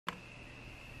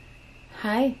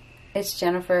Hi, it's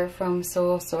Jennifer from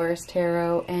Soul Source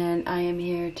Tarot, and I am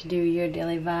here to do your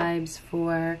daily vibes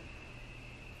for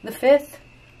the 5th,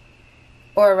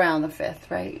 or around the 5th,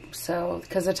 right? So,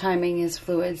 because the timing is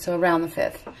fluid, so around the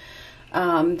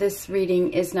 5th. This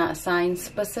reading is not sign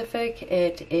specific.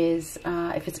 It is,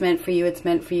 if it's meant for you, it's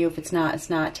meant for you. If it's not, it's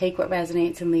not. Take what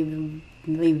resonates and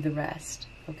leave the rest,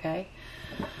 okay?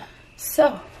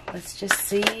 So, let's just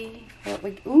see what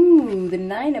we... Ooh, the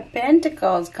 9 of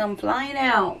Pentacles come flying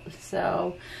out.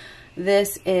 So,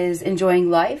 this is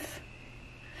enjoying life,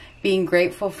 being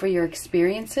grateful for your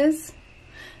experiences.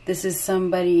 This is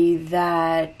somebody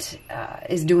that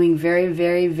is doing very,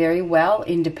 very, very well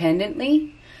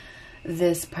independently.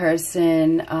 This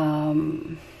person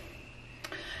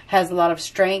has a lot of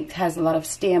strength, has a lot of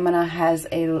stamina, has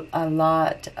a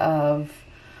lot of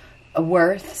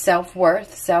worth,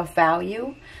 self-worth,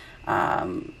 self-value.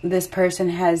 This person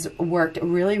has worked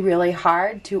really, really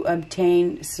hard to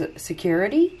obtain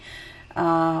security.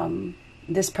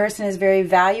 This person is very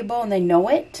valuable and they know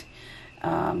it.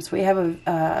 So we have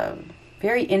a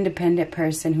very independent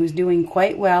person who's doing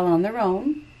quite well on their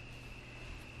own.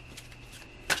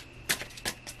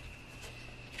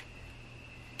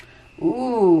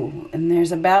 Ooh, and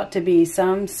there's about to be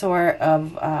some sort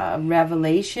of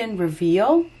revelation,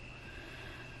 reveal.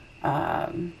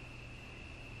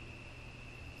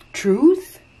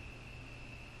 Truth,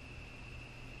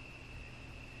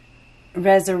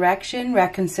 resurrection,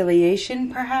 reconciliation,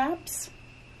 perhaps.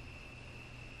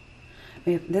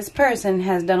 This person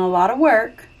has done a lot of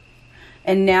work,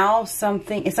 and now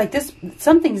something, it's like this,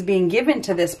 something's being given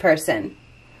to this person.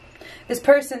 This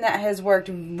person that has worked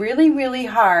really, really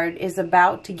hard is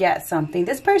about to get something.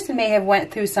 This person may have went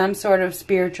through some sort of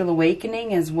spiritual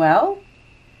awakening as well.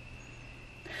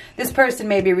 This person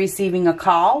may be receiving a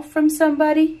call from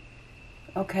somebody,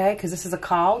 okay, because this is a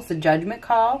call, it's a judgment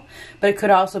call, but it could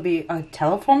also be a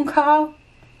telephone call,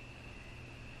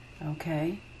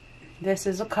 okay. This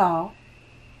is a call.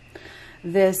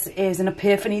 This is an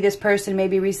epiphany. This person may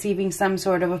be receiving some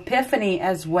sort of epiphany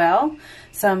as well,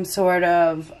 some sort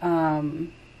of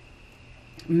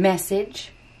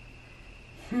message.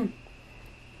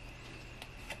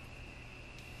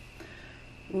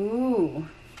 Ooh.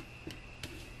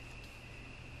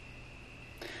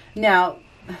 Now,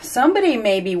 somebody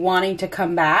may be wanting to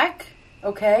come back,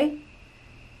 okay?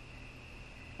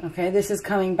 Okay, this is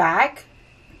coming back.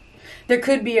 There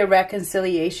could be a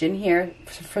reconciliation here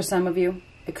for some of you.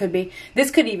 It could be.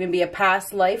 This could even be a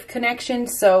past life connection.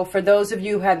 So for those of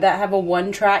you that have a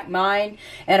one-track mind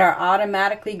and are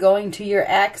automatically going to your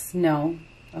ex, no.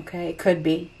 Okay, it could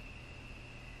be.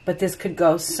 But this could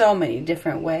go so many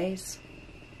different ways.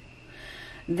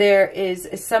 There is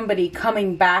somebody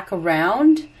coming back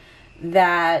around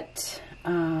that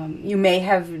you may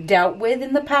have dealt with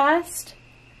in the past,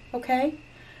 okay?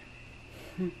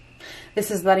 This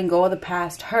is letting go of the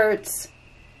past hurts.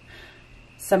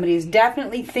 Somebody is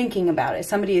definitely thinking about it.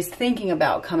 Somebody is thinking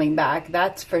about coming back,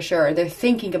 that's for sure. They're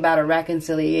thinking about a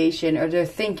reconciliation, or they're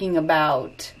thinking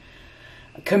about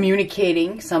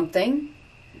communicating something.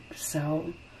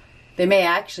 So they may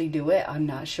actually do it, I'm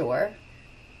not sure.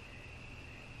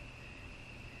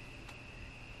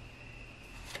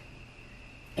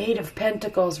 Eight of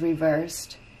Pentacles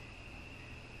reversed.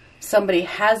 Somebody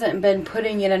hasn't been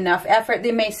putting in enough effort.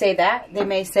 They may say that. They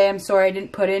may say, I'm sorry I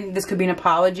didn't put in. This could be an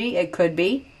apology. It could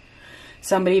be.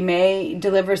 Somebody may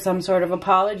deliver some sort of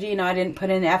apology. You know, I didn't put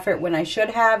in effort when I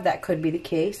should have. That could be the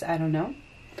case. I don't know.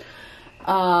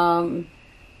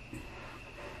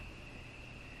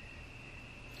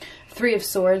 Three of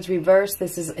Swords reversed.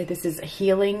 This is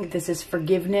healing. This is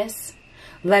forgiveness.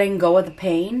 Letting go of the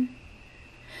pain.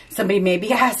 Somebody may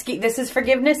be asking, this is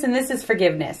forgiveness and this is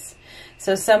forgiveness.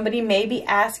 So somebody may be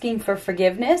asking for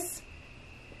forgiveness.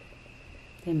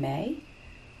 They may.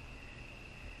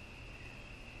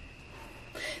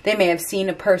 They may have seen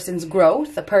a person's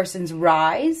growth, a person's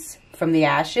rise from the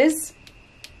ashes.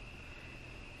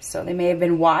 So they may have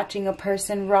been watching a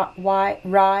person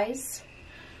rise.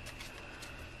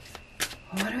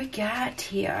 What do we got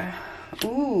here?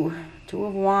 Ooh, Two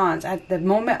of Wands at the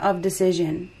moment of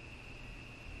decision.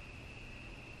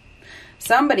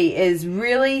 Somebody is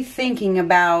really thinking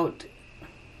about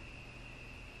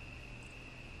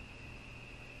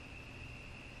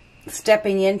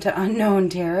stepping into unknown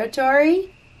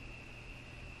territory,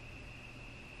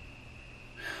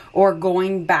 or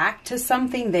going back to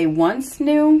something they once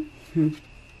knew.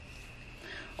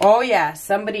 Oh yeah,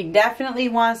 somebody definitely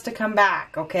wants to come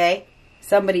back, okay?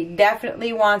 Somebody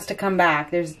definitely wants to come back.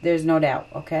 There's no doubt,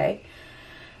 okay?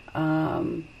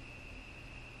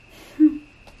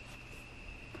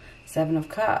 Seven of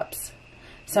Cups.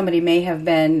 Somebody may have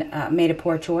been made a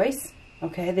poor choice.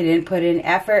 Okay, they didn't put in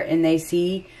effort and they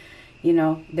see, you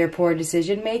know, their poor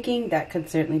decision making. That could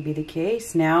certainly be the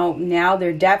case. Now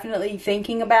they're definitely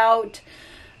thinking about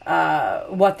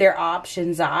what their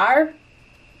options are.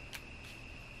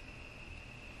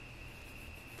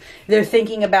 They're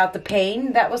thinking about the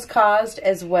pain that was caused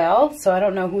as well. So I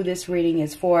don't know who this reading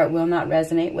is for. It will not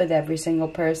resonate with every single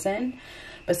person.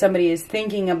 But somebody is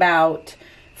thinking about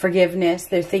forgiveness.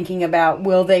 They're thinking about,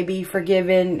 will they be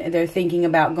forgiven? They're thinking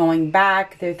about going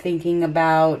back. They're thinking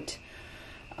about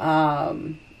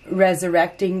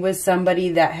resurrecting with somebody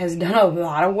that has done a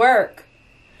lot of work.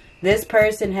 This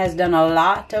person has done a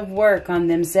lot of work on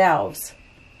themselves.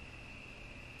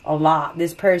 A lot.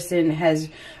 This person has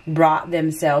brought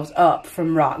themselves up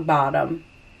from rock bottom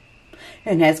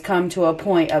and has come to a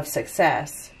point of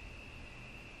success.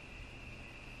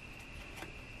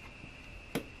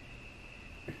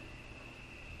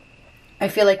 I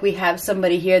feel like we have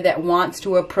somebody here that wants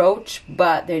to approach,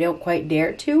 but they don't quite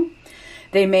dare to.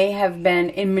 They may have been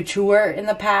immature in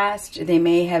the past. They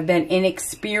may have been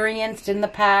inexperienced in the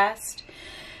past.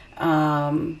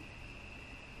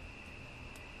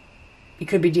 You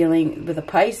could be dealing with a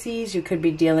Pisces. You could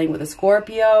be dealing with a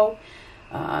Scorpio.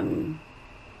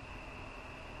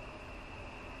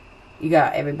 You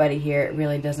got everybody here. It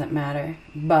really doesn't matter.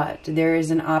 But there is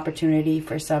an opportunity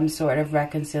for some sort of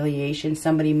reconciliation.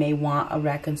 Somebody may want a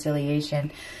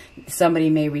reconciliation. Somebody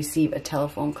may receive a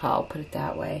telephone call, put it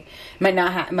that way. Might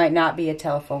not be a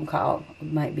telephone call.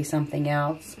 It might be something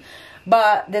else.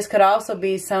 But this could also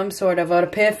be some sort of an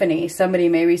epiphany. Somebody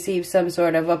may receive some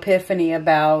sort of epiphany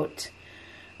about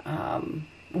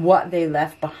what they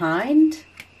left behind.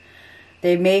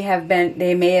 They may have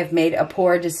made a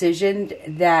poor decision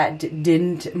that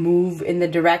didn't move in the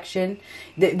direction.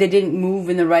 They didn't move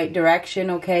in the right direction,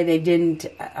 okay? They didn't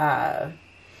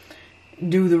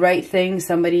do the right thing.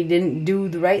 Somebody didn't do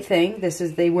the right thing.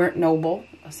 They weren't noble.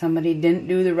 Somebody didn't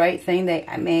do the right thing. They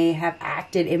may have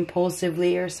acted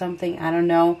impulsively or something. I don't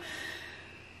know.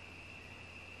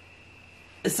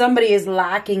 Somebody is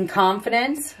lacking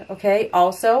confidence, okay?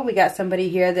 Also, we got somebody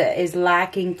here that is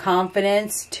lacking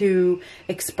confidence to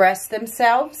express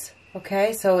themselves,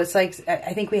 okay? So it's like,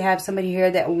 I think we have somebody here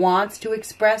that wants to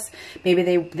express. Maybe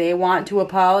they want to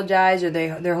apologize, or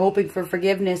they're hoping for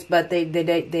forgiveness, but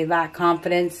they lack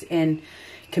confidence in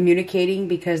communicating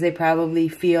because they probably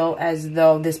feel as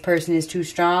though this person is too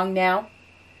strong now.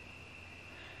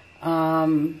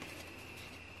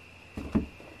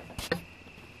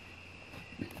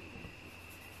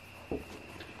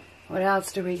 What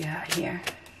else do we got here?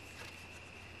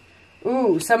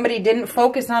 Ooh, somebody didn't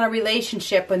focus on a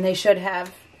relationship when they should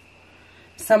have.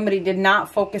 Somebody did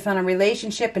not focus on a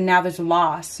relationship, and now there's a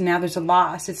loss. Now there's a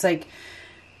loss. It's like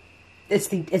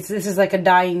this is like a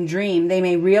dying dream. They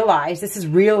may realize, this is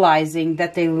realizing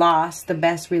that they lost the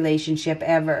best relationship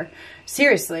ever.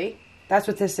 Seriously, that's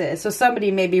what this is. So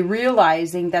somebody may be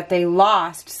realizing that they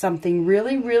lost something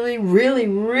really, really, really,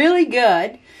 really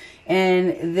good,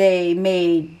 and they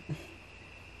may,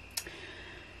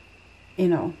 you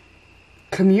know,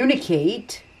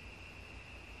 communicate.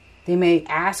 They may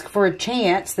ask for a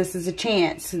chance. This is a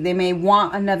chance. They may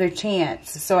want another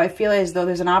chance. So I feel as though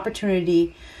there's an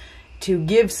opportunity to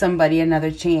give somebody another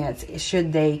chance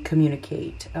should they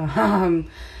communicate. Are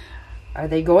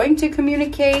they going to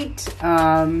communicate?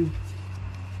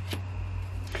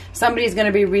 Somebody's going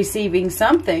to be receiving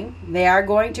something. They are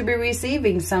going to be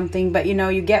receiving something, but you know,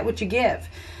 you get what you give.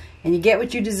 And you get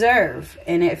what you deserve.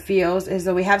 And it feels as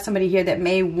though we have somebody here that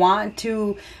may want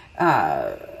to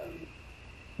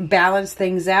balance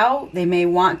things out. They may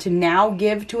want to now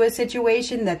give to a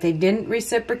situation that they didn't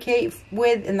reciprocate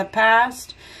with in the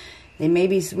past. They may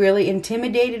be really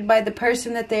intimidated by the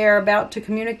person that they are about to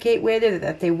communicate with, or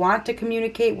that they want to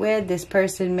communicate with. This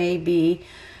person may be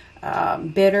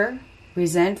bitter,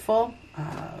 resentful,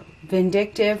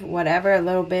 vindictive, whatever, a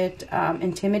little bit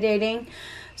intimidating.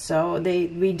 So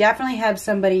we definitely have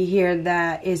somebody here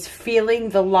that is feeling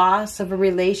the loss of a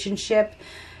relationship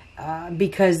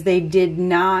because they did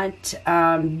not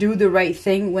do the right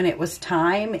thing when it was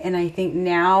time. And I think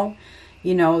now,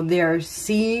 you know, they're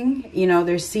seeing their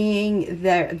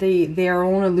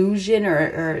own illusion,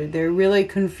 or they're really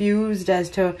confused as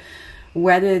to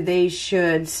whether they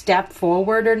should step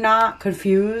forward or not.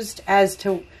 Confused as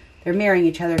to, they're marrying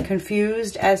each other,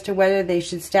 confused as to whether they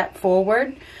should step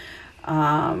forward.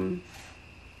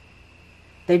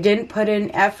 They didn't put in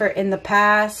effort in the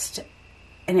past,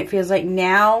 and it feels like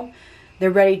now they're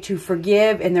ready to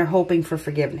forgive, and they're hoping for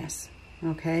forgiveness.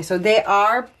 Okay, so they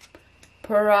are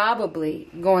probably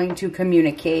going to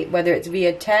communicate, whether it's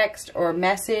via text or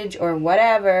message or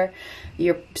whatever.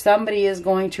 Somebody is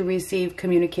going to receive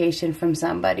communication from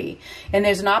somebody. And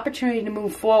there's an opportunity to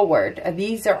move forward.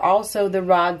 These are also the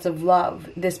rods of love.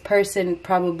 This person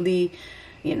probably,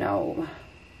 you know,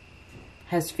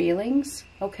 has feelings,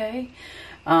 okay?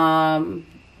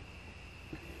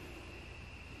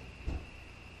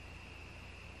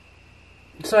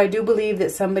 So I do believe that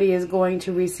somebody is going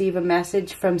to receive a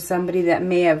message from somebody that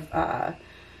may have,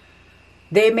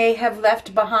 they may have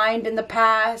left behind in the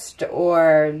past,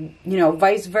 or, you know,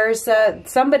 vice versa.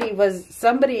 Somebody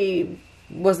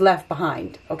was left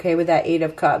behind, okay, with that Eight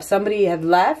of Cups. Somebody had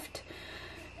left,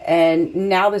 and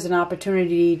now there's an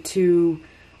opportunity to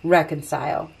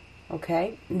reconcile,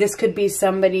 okay? This could be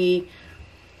somebody...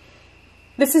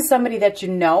 This is somebody that you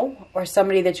know, or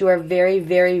somebody that you are very,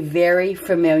 very, very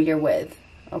familiar with.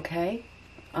 Okay.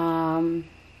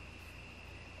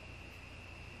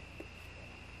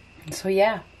 So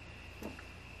yeah,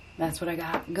 that's what I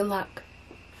got. Good luck.